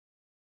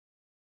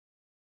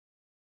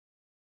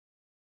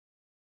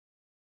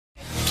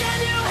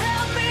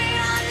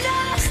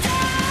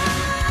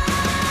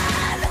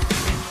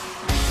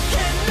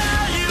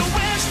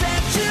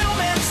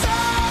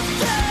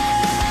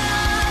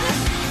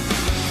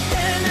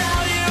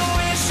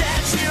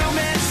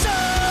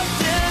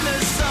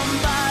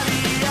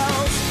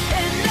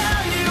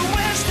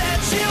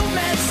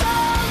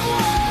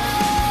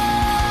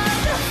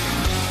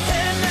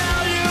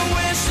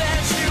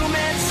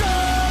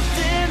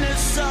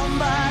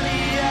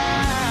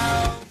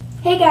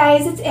Hey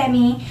guys, it's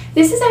Emmy.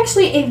 This is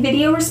actually a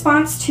video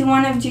response to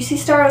one of Juicy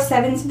Star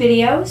 07's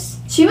videos.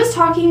 She was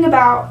talking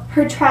about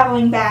her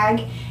traveling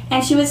bag,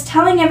 and she was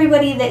telling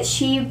everybody that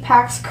she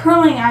packs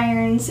curling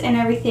irons and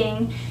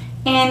everything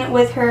in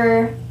with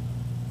her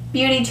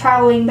beauty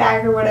traveling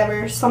bag or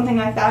whatever, something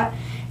like that.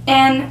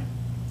 And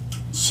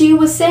she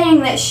was saying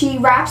that she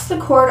wraps the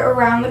cord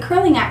around the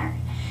curling iron,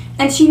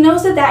 and she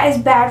knows that that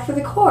is bad for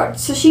the cord.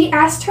 So she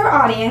asked her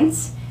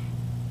audience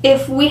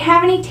if we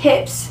have any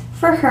tips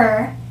for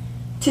her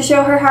to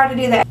show her how to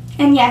do that.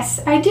 And yes,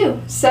 I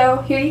do. So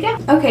here you go.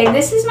 Okay,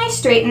 this is my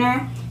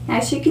straightener.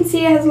 As you can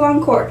see, it has a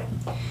long cord.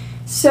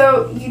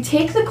 So you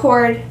take the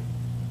cord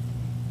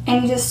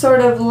and you just sort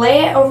of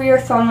lay it over your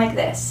thumb like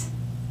this.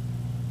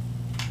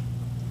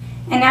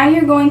 And now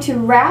you're going to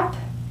wrap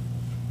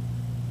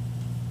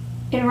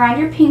it around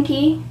your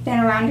pinky,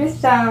 then around your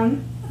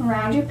thumb,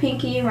 around your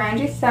pinky, around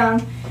your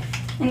thumb,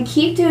 and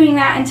keep doing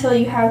that until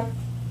you have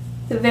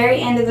the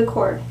very end of the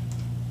cord.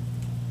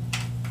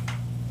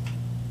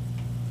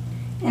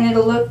 And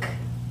it'll look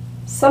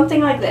something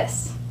like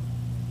this.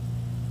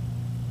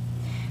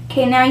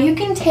 Okay, now you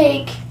can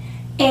take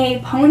a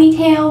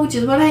ponytail, which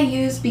is what I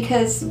use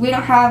because we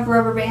don't have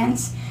rubber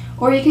bands,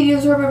 or you could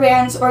use rubber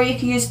bands, or you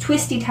could use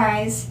twisty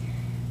ties,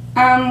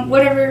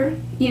 whatever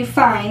you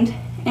find,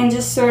 and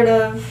just sort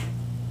of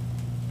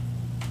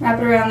wrap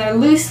it around there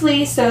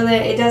loosely so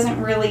that it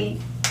doesn't really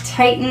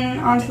tighten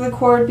onto the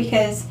cord,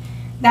 because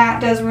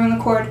that does ruin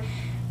the cord.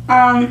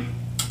 And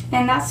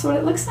that's what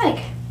it looks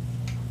like.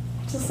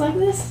 Just like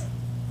this.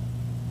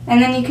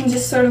 And then you can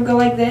just sort of go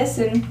like this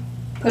and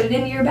put it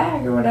into your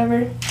bag or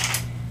whatever.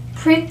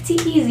 Pretty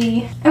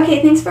easy.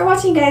 Okay, thanks for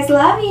watching guys.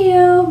 Love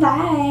you.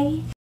 Bye.